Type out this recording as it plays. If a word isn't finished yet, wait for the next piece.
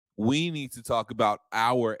we need to talk about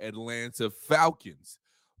our Atlanta Falcons,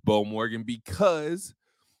 Bo Morgan, because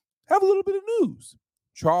I have a little bit of news.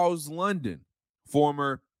 Charles London,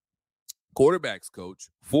 former quarterbacks coach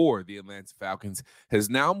for the Atlanta Falcons, has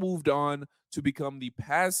now moved on to become the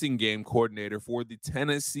passing game coordinator for the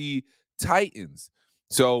Tennessee Titans.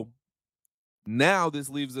 So now this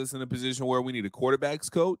leaves us in a position where we need a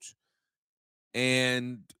quarterbacks coach.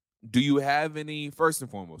 And do you have any, first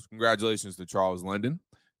and foremost, congratulations to Charles London.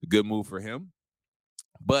 A good move for him.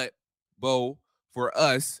 But, Bo, for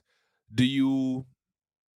us, I'm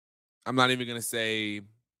not even going to say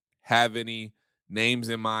have any names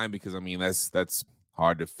in mind because, I mean, that's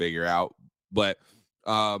hard to figure out. But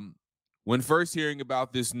when first hearing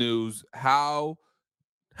about this news, how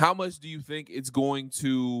much do you think it's going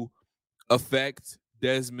to affect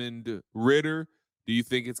Desmond Ridder? Do you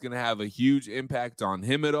think it's going to have a huge impact on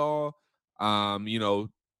him at all?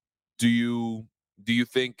 Do you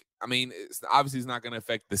think? I mean, it's not going to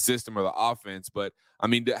affect the system or the offense, but I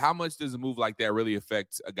mean, how much does a move like that really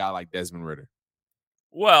affect a guy like Desmond Ridder?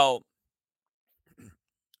 Well,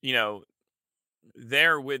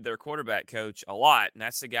 they're with their quarterback coach a lot, and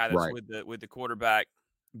that's the guy that's Right. with the quarterback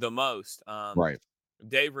the most. Right.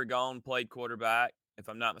 Dave Ragone played quarterback, if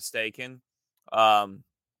I'm not mistaken.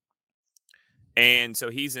 And so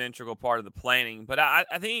he's an integral part of the planning. But I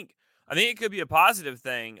think it could be a positive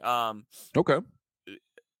thing. Okay.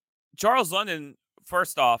 Charles London,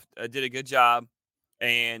 first off, did a good job,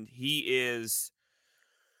 and he is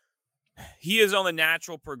on the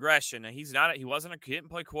natural progression. And he didn't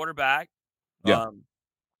play quarterback. Yeah.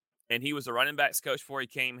 And he was a running backs coach before he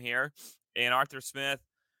came here. And Arthur Smith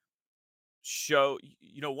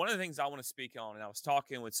one of the things I want to speak on, and I was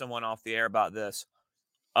talking with someone off the air about this.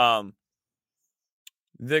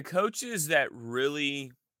 The coaches that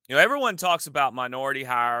really, everyone talks about minority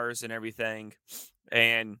hires and everything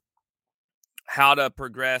and how to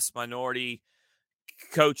progress minority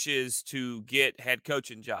coaches to get head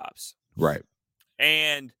coaching jobs. Right.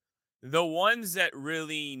 And the ones that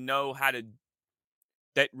really know how to,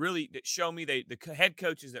 that show me, the head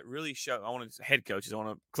coaches that really show, I want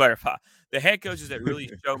to clarify, the head coaches that really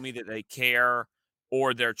show me that they care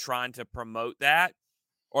or they're trying to promote that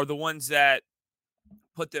are the ones that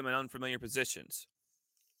put them in unfamiliar positions.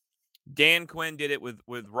 Dan Quinn did it with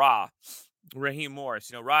Raheem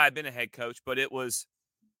Morris. Ra had been a head coach, but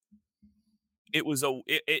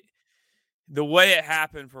the way it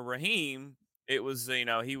happened for Raheem, it was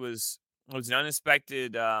it was an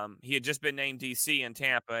unexpected. He had just been named DC in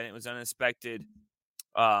Tampa, and it was unexpected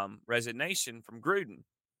resignation from Gruden,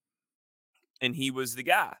 and he was the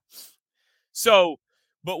guy. So,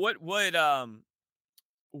 but what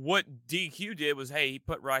DQ did was, hey, he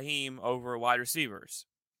put Raheem over wide receivers,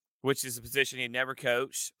 which is a position he had never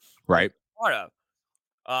coached, right? Part of,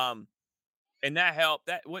 and that helped.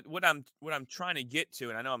 That what I'm trying to get to,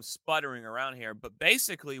 and I know I'm sputtering around here, but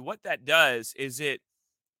basically, what that does is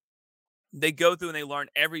they go through and they learn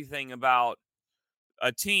everything about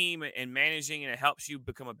a team and managing, and it helps you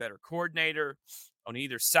become a better coordinator on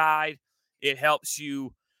either side. It helps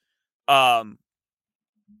you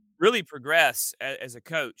really progress as a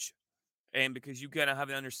coach, and because you got to have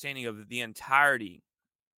an understanding of the entirety.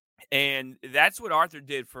 And that's what Arthur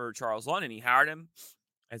did for Charles London. He hired him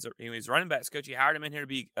he was running backs coach. He hired him in here to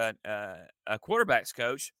be a quarterbacks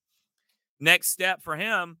coach. Next step for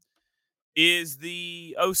him is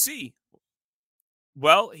the OC.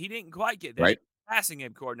 Well, he didn't quite get there. Right. Passing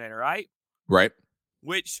game coordinator, right? Right.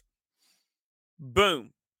 Which,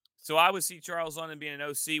 boom. So I would see Charles London being an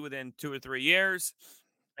OC within 2 or 3 years,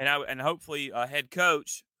 and hopefully a head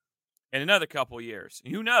coach in another couple of years.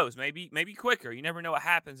 Who knows? Maybe quicker. You never know what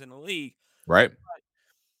happens in the league. Right.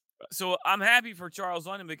 So I'm happy for Charles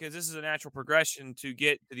London because this is a natural progression to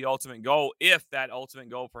get to the ultimate goal, if that ultimate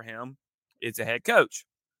goal for him is a head coach.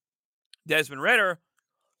 Desmond Ridder,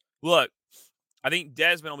 look, I think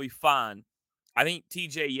Desmond will be fine. I think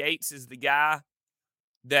TJ Yates is the guy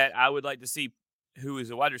that I would like to see, who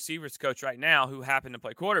is a wide receivers coach right now, who happened to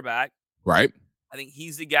play quarterback. Right. I think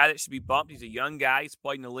he's the guy that should be bumped. He's a young guy. He's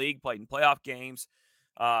played in the league, played in playoff games.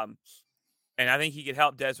 And I think he could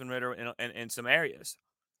help Desmond Ridder in some areas.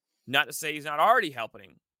 Not to say he's not already helping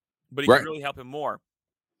him, but he could really help him more.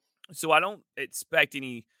 So I don't expect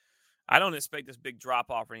this big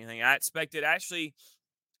drop off or anything. I expect it actually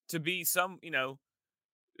to be some,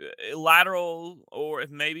 lateral or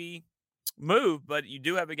if maybe move, but you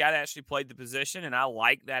do have a guy that actually played the position, and I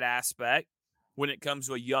like that aspect when it comes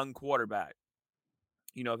to a young quarterback.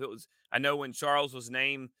 I know when Charles was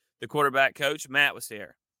named the quarterback coach, Matt was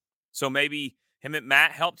there. So maybe him and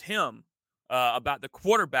Matt helped him about the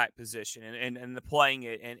quarterback position and the playing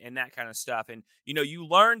it and that kind of stuff. And you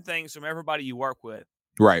learn things from everybody you work with,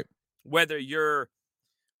 Right. whether you're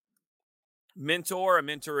mentor or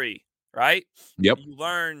mentoree, right? Yep. You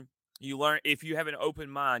learn if you have an open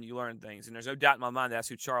mind, you learn things. And there's no doubt in my mind that's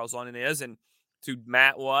who Charles London is and who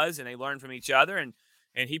Matt was, and they learned from each other. And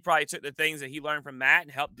he probably took the things that he learned from Matt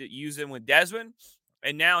and helped use them with Desmond.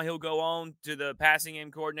 And now he'll go on to the passing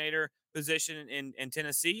game coordinator position in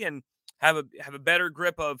Tennessee and have a better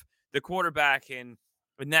grip of the quarterback and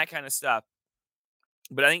that kind of stuff.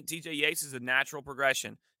 But I think TJ Yates is a natural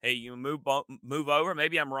progression. Hey, you move over.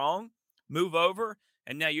 Maybe I'm wrong. Move over,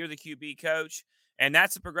 and now you're the QB coach. And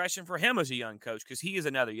that's a progression for him as a young coach, because he is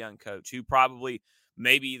another young coach who probably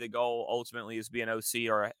maybe the goal ultimately is be an OC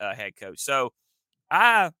or a head coach. So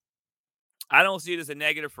I don't see it as a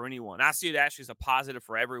negative for anyone. I see it actually as a positive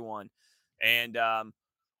for everyone. And the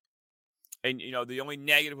only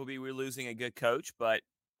negative will be we're losing a good coach, but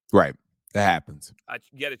Right. That happens. I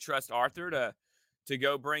got to trust Arthur to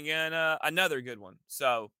go bring in another good one.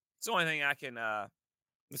 So it's the only thing I can.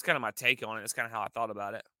 It's kind of my take on it. It's kind of how I thought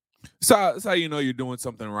about it. So that's how you know you're doing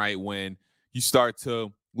something right, when you start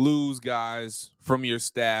to lose guys from your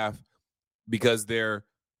staff because they're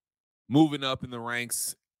moving up in the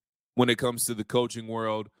ranks when it comes to the coaching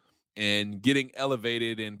world and getting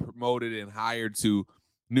elevated and promoted and hired to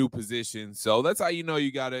new positions. So that's how you know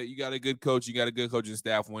you got a good coach, you got a good coaching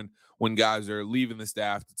staff when guys are leaving the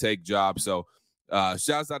staff to take jobs. So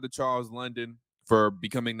shouts out to Charles London for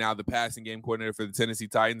becoming now the passing game coordinator for the Tennessee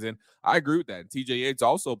Titans. And I agree with that. TJ Yates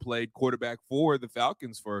also played quarterback for the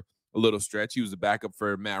Falcons for a little stretch. He was a backup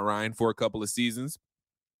for Matt Ryan for a couple of seasons.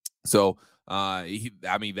 So,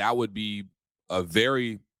 that would be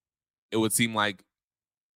it would seem like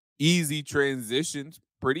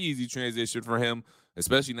pretty easy transition for him,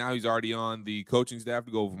 especially now he's already on the coaching staff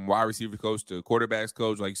to go from wide receiver coach to quarterbacks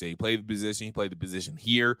coach. Like you say, he played the position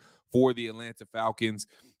here for the Atlanta Falcons.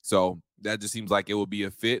 So that just seems like it would be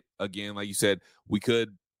a fit. Again, like you said,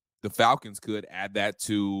 the Falcons could add that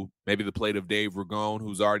to maybe the plate of Dave Ragone,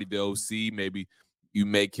 who's already the OC. Maybe you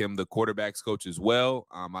make him the quarterbacks coach as well.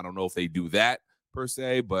 I don't know if they do that per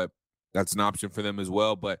se, but that's an option for them as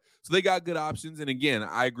well. But so they got good options. And again,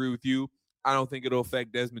 I agree with you. I don't think it'll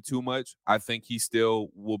affect Desmond too much. I think he'll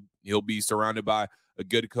be surrounded by a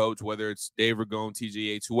good coach, whether it's Dave Ragone, TJ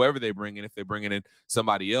Yates, whoever they bring in, if they're bringing in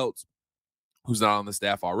somebody else who's not on the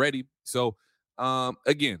staff already. So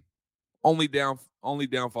again, only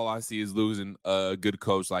downfall I see is losing a good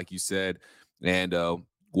coach, like you said. And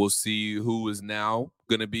we'll see who is now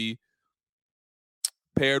going to be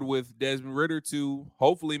paired with Desmond Ridder to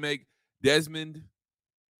hopefully make Desmond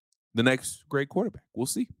the next great quarterback. We'll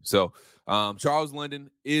see. So Charles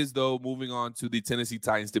London is, though, moving on to the Tennessee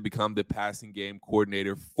Titans to become the passing game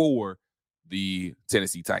coordinator for the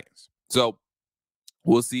Tennessee Titans. So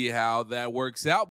we'll see how that works out.